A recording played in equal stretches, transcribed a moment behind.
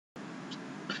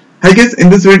Hi guys, in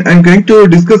this video I'm going to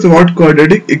discuss about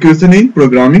quadratic equation in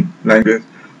programming language.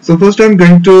 So first I'm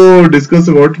going to discuss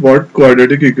about what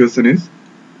quadratic equation is.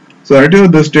 So right here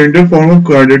the standard form of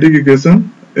quadratic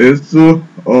equation is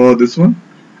this one,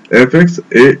 fx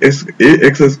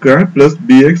ax squared plus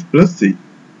bx plus c.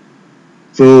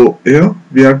 So here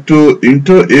we have to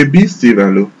enter a b c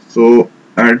value. So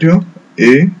at here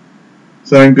a,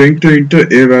 so I'm going to enter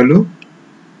a value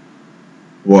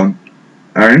 1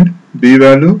 and b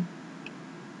value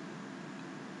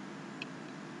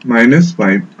minus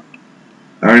 5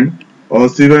 and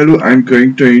C value I'm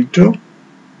going to enter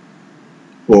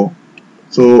 4.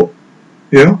 So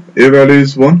here A value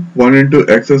is 1, 1 into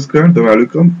x square, the value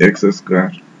comes x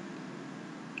square,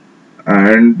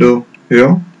 and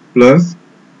here plus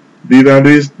B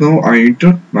value is now I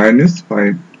enter minus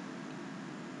 5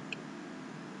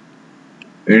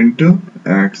 into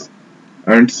x,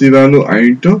 and C value I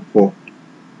enter 4.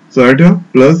 So at here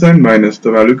plus and minus,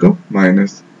 the value comes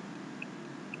minus.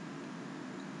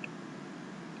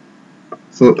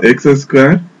 So x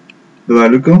square, the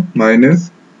value comes minus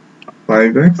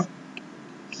 5x,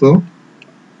 so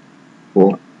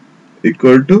 4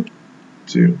 equal to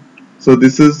 0. So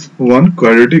this is one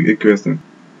quadratic equation.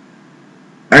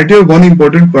 At here one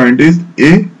important point is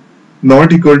a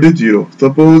not equal to 0.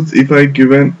 Suppose if I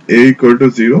given a equal to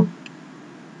 0,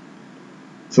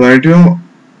 so at here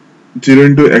 0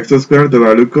 into x square, the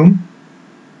value come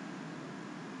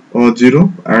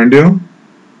 0, and here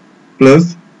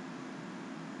plus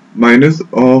minus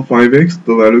 5x,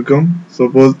 the value come.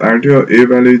 Suppose at here a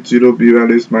value is 0, b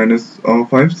value is minus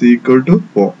 5, c equal to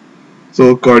 4.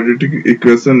 So quadratic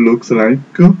equation looks like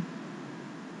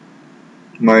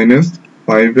minus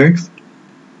 5x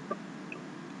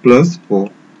plus 4.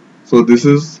 So this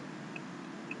is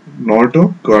not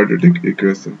a quadratic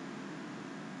equation.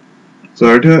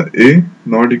 So at here a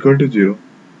not equal to 0.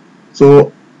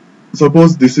 So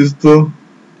suppose this is the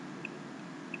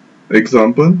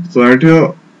example. So at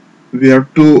here we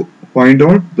have to find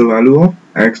out the value of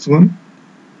x1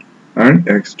 and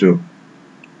x2.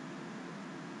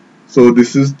 So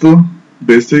this is the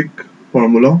basic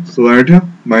formula. So at here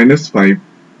minus 5.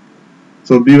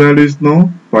 So b value is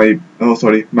now 5. Oh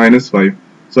sorry, minus 5.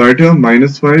 So at here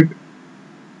minus 5.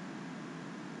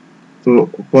 So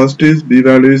first is b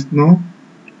value is now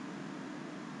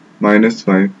minus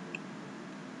 5,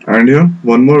 and here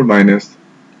one more minus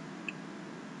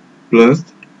plus.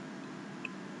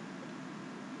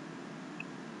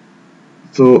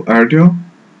 So add here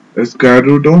a square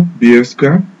root of b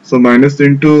square. So minus 5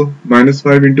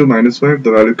 into minus 5,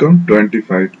 the value comes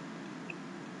 25.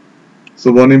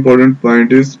 So one important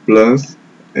point is plus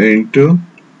into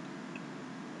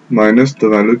minus, the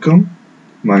value comes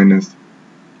minus,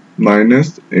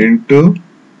 minus into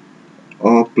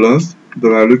or plus, the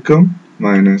value comes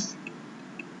minus,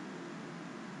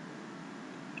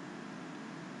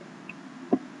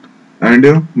 and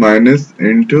here minus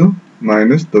into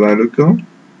minus, the value comes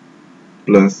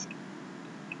plus,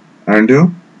 and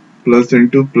here plus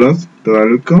into plus, the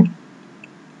value comes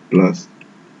plus.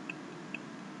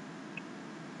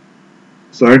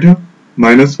 So right here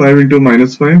minus 5 into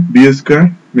minus 5, b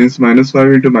square means minus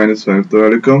 5 into minus 5, the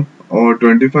value comes or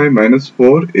 25 minus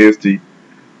 4 ac.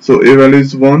 So a value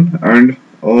is 1 and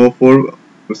 4,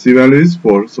 c value is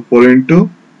 4. So 4 into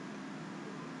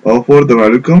 4, the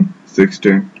value comes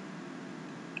 16.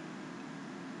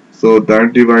 So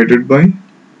that divided by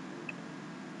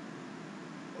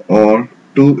or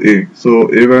 2a.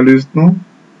 So a value is now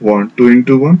 1. 2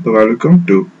 into 1, the value comes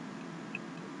 2.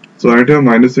 So right here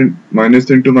minus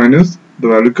into minus, the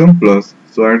value comes plus.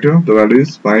 So right here the value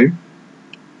is 5,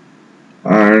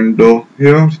 and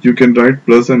here you can write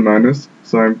plus and minus.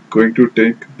 So I'm going to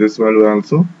take this value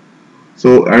also.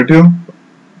 So at here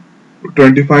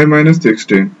 25 minus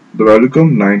 16, the value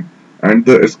comes 9, and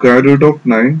the square root of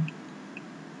 9,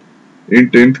 in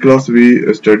 10th class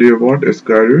we study about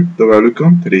square root, the value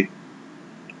comes 3.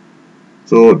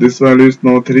 So this value is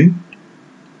now 3,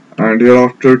 and here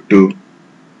after 2.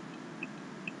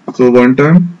 So one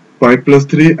time 5 plus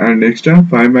 3, and next time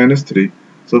 5 minus 3.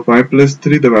 So 5 plus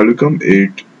 3, the value comes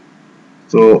 8.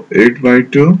 So 8 by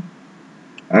 2,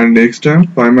 and next time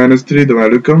 5 minus 3, the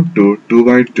value comes 2. 2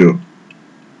 by 2.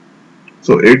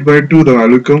 So 8 by 2, the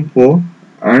value comes 4,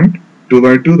 and 2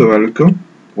 by 2, the value comes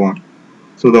 1.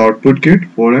 So the output get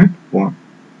 4 and 1.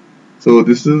 So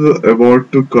this is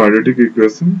about the quadratic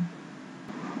equation.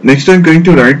 Next I'm going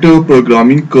to write a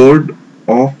programming code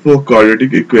of a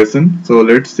quadratic equation. So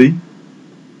let's see.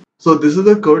 So this is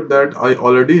the code that I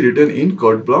already written in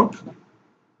code block.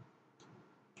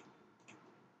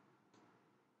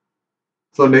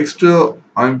 So next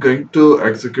I'm going to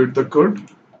execute the code.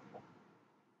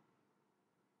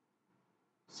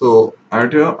 So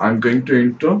at here I'm going to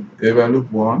enter A value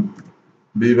 1,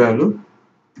 B value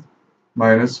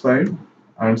 -5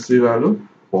 and C value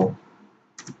 4.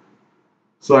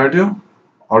 So at here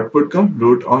output come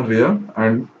root or real,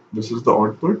 and this is the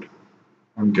output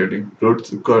I'm getting.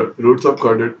 Roots of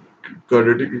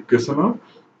quadratic equation are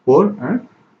 4 and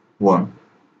 1.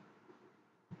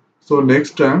 So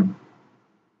next time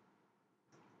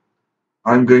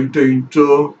I'm going to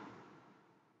enter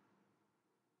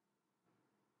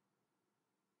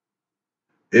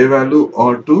A value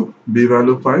or 2, B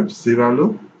value 5, C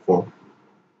value 4.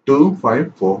 2,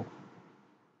 5, 4.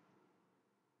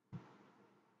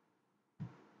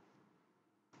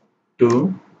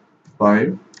 2,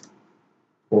 5,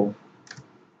 4.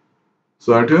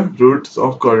 So at here roots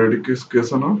of quadratic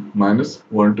equation are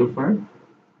 -1 to 5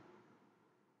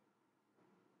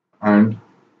 and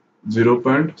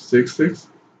 0.66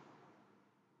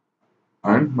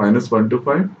 and -1 to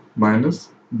 5 minus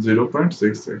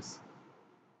 0.66.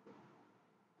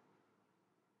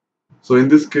 So in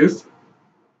this case,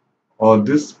 or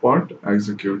this part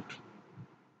execute.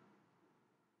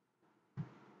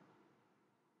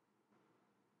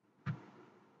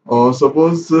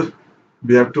 Suppose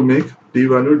we have to make t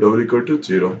value double equal to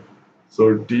 0. So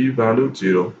t value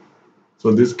 0. So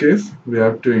in this case, we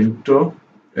have to enter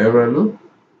a value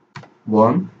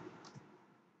 1,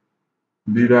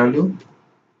 b value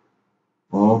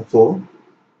 4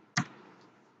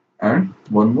 and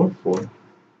one more 4.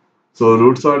 So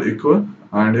roots are equal,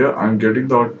 and here I am getting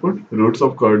the output. Roots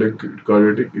of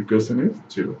quadratic equation is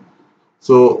 0.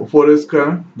 So 4a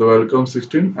square, the value comes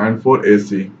 16, and for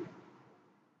AC,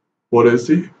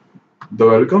 the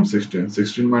value comes 16.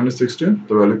 16 minus 16,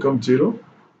 the value comes 0.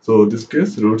 So this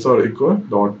case, roots are equal.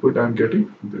 The output I am getting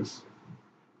this.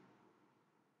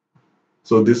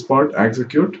 So this part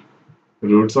execute,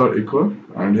 roots are equal,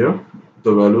 and here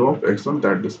the value of x1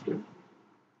 that display.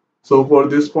 So for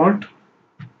this part,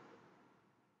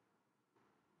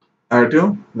 at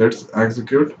here, let's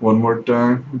execute one more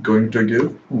time. Going to give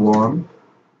 1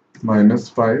 minus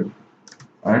 5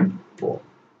 and 4.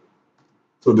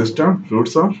 So this time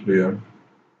roots are real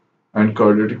and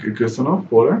quadratic equation of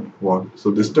 4 and 1.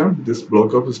 So this time this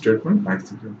block of statement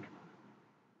execute.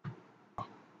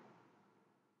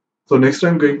 So next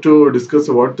I'm going to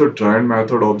discuss about the try and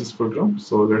method of this program.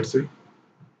 So let's see.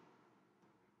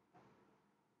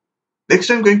 Next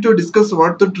I'm going to discuss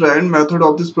about the try and method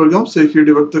of this program. So if you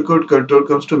debug the code, control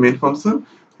comes to main function.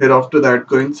 Hereafter that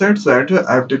coincides. So at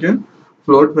I have taken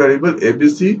float variable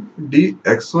ABC, D,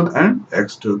 x1 and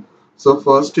x2. So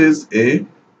first is A,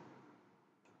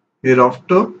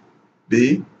 hereafter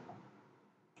B,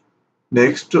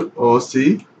 next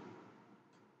C,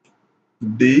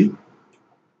 D,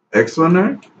 x1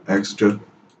 and x2.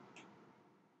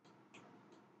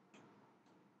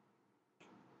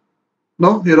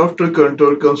 Now hereafter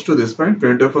control comes to this point,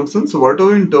 printf function. So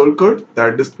whatever in total code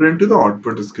that display into the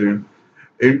output screen.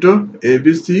 Enter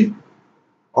ABC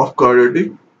of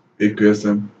quadratic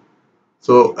equation.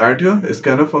 So add here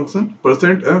scanf function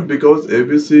 %f because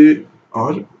ABC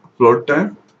are float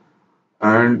type,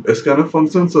 and scanf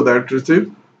function so that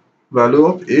receive value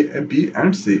of A, B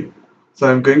and C. So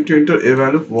I'm going to enter A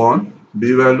value of 1,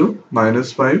 B value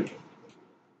 -5,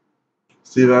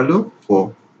 C value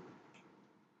 4.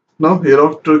 Now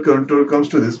hereafter control comes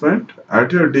to this point,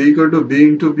 at here D equal to B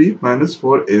into B minus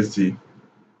 4 AC.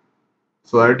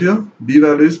 So at here B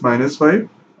value is -5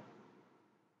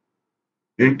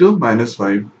 into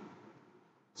 -5.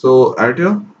 So at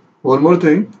here one more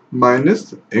thing,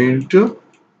 minus into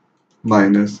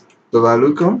minus, the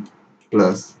value come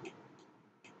plus,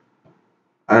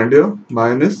 and here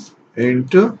minus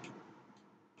into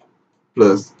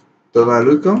plus, the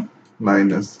value come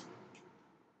minus,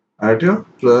 at here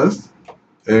plus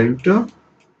into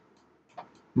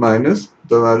minus,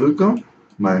 the value come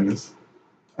minus,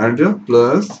 and here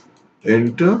plus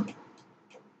into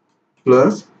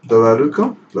plus, the value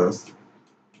come plus.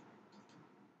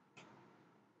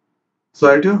 So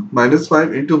at here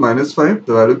 -5 into -5,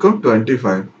 the value come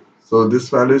 25. So this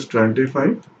value is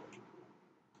 25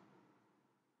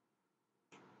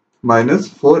 minus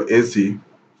 4AC.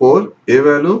 4 A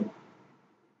value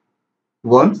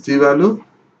 1, C value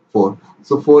 4.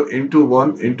 So 4 into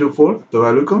 1 into 4, the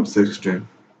value comes 16.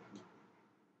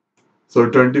 So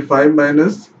 25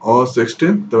 minus or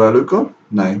 16, the value comes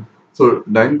 9. So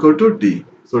 9 go to D.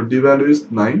 So D value is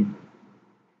 9.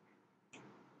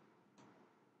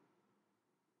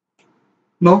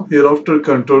 Now hereafter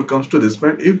control comes to this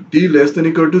point. If D less than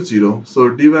equal to 0, so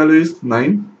D value is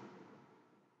 9.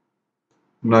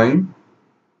 9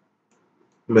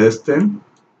 less than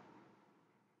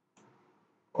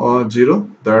or 0,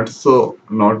 that's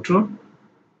not true.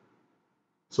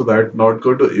 So that not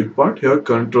go to if part. Here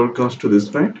control comes to this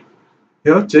point.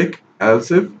 Here check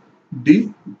else if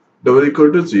d double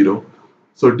equal to 0.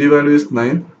 So d value is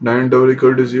 9, 9 double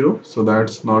equal to 0. So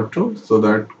that's not true. So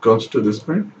that comes to this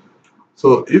point.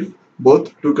 So if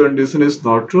both two condition is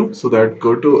not true, so that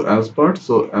go to else part.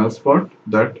 So else part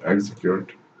that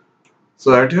execute.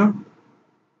 So at here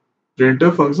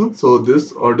printf function. So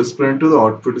this or display into the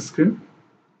output screen.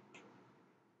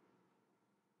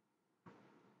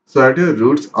 So at here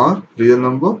roots are real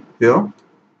number. Here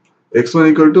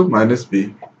x1 equal to minus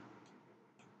b.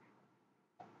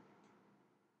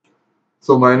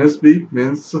 So minus b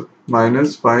means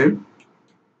minus 5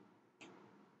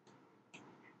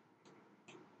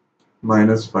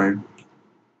 minus 5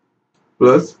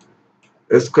 plus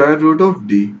a square root of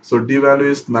d. So d value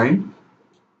is 9.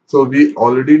 So we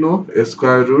already know a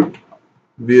square root.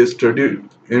 We studied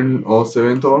in our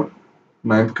 7th or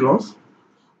ninth class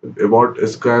about a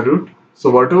square root. So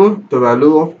whatever the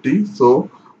value of d, so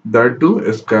that to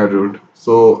a square root.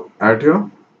 So at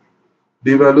here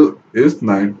d value is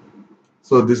 9.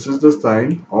 So this is the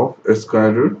sign of a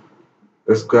square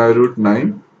root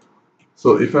 9.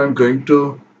 So if I'm going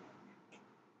to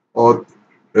or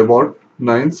about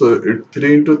 9, so it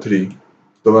 3 into 3.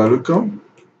 The value come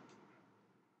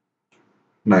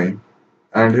 9.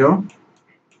 And here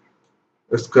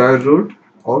a square root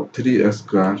of 3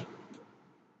 square.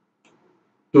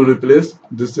 To replace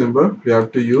this symbol, we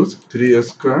have to use 3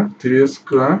 square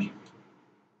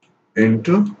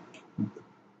into,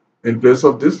 in place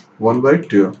of this 1 by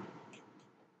 2.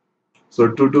 So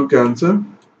 2 cancel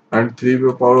and 3 to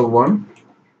the power of 1,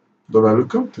 the value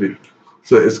come 3.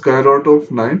 So a square root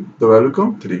of 9, the value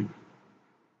come 3.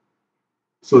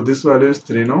 So this value is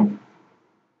 3 now,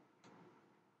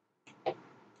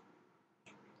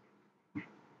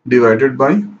 divided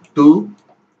by 2,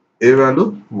 a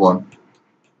value 1.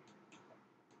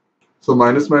 So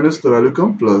minus minus, the value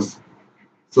come plus.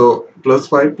 So plus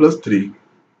 5 plus 3,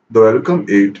 the value come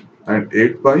 8, and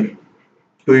 8 by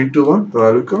 2 into 1, the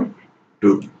value come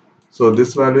 2. So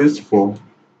this value is 4.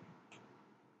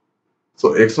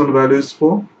 So x1 value is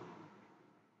 4,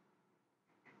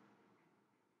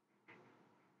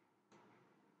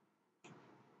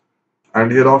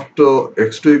 and hereafter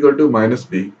x2 equal to minus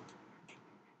b.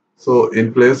 So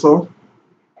in place of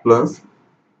plus,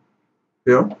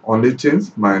 here only change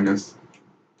minus.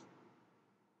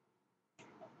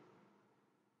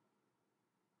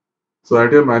 So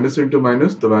at here minus into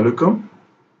minus, the value come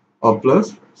a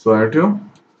plus. So at here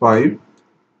 5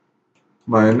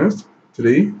 minus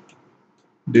 3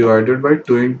 divided by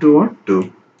 2 into 1,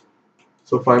 2.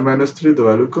 So 5 minus 3, the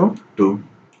value come 2.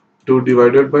 2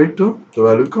 divided by 2, the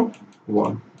value come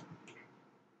 1.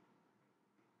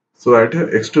 So at here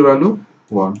x2 value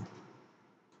 1.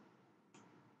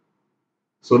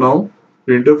 So now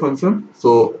printf function.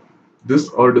 So this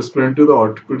are displayed to the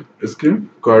output screen.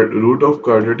 Root of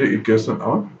quadratic equation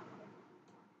are.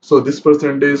 So this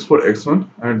percentage is for x1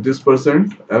 and this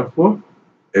percent f for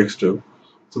x2.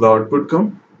 So the output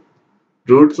come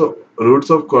roots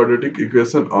of quadratic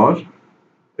equation are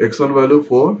x1 value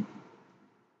 4,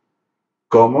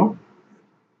 comma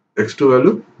x2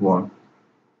 value 1.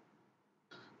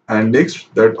 And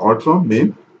next that out from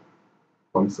main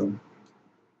function.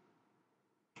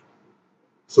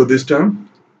 So this time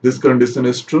this condition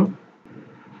is true.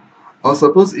 Or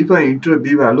suppose if I enter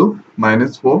b value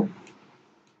minus 4.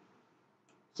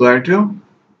 So at here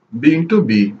b into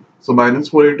b. So minus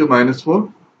 4 into minus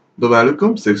 4, the value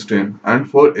comes 16. And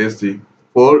for AC,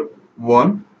 4,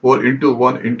 1, 4 into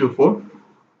 1 into 4,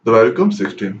 the value comes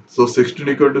 16. So 16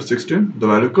 equal to 16, the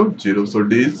value comes 0. So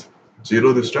D is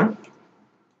 0 this time.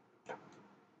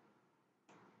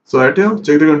 So at here,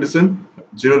 check the condition.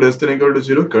 0 less than equal to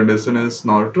 0, condition is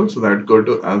not true. So that go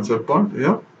to answer part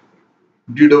here.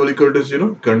 D double equal to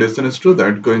 0, condition is true,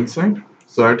 that go inside.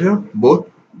 So at here, both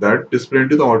that display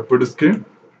into the output screen.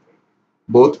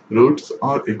 Both roots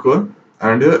are equal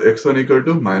and here x1 equal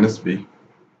to minus b.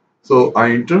 So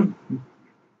I enter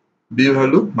b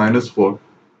value minus 4.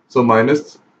 So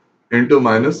minus into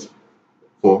minus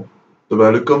 4. The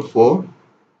value comes 4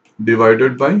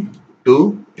 divided by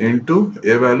 2 into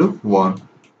a value 1.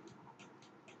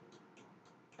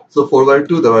 So 4 by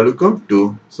 2, the value comes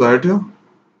 2. So at here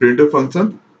printf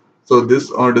function. So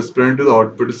this are displayed into the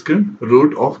output screen.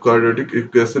 Root of quadratic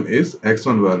equation is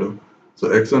x1 value. So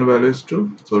x1 value is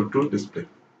 2. So to display.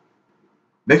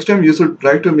 Next time you should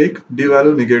try to make d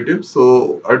value negative.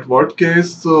 So at what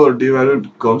case d value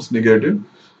comes negative?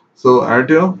 So at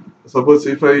here, suppose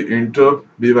if I enter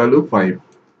b value 5.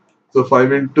 So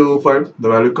 5 into 5, the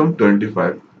value comes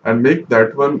 25. and make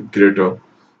that one greater.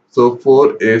 So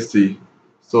for AC,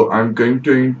 so I'm going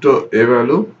to enter A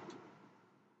value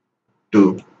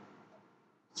 2.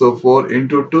 So 4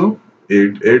 into 2,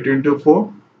 8. 8 into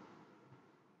 4,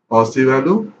 or C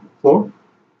value 4,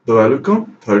 the value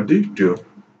come 32.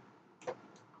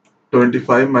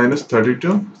 25 minus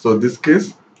 32, so this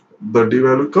case the D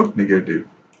value come negative.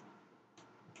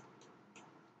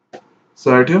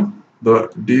 So right here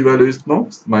the D value is now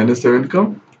minus 7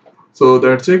 come. So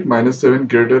that's it, minus 7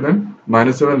 greater than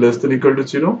minus 7 less than equal to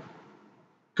 0.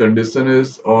 Condition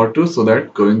is or true, so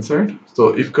that coincide. So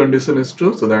if condition is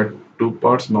true, so that two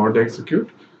parts not execute,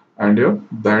 and here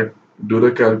that do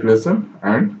the calculation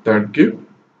and that give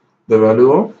the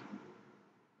value of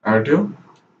at here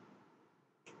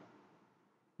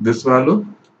this value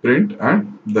print,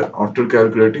 and the after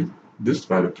calculating this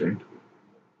value print.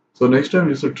 So next time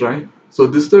you should try. So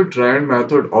this is the try and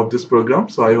method of this program.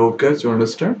 So I hope guys you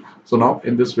understand. So now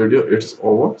in this video it's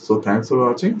over. So thanks for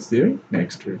watching. See you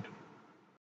next video.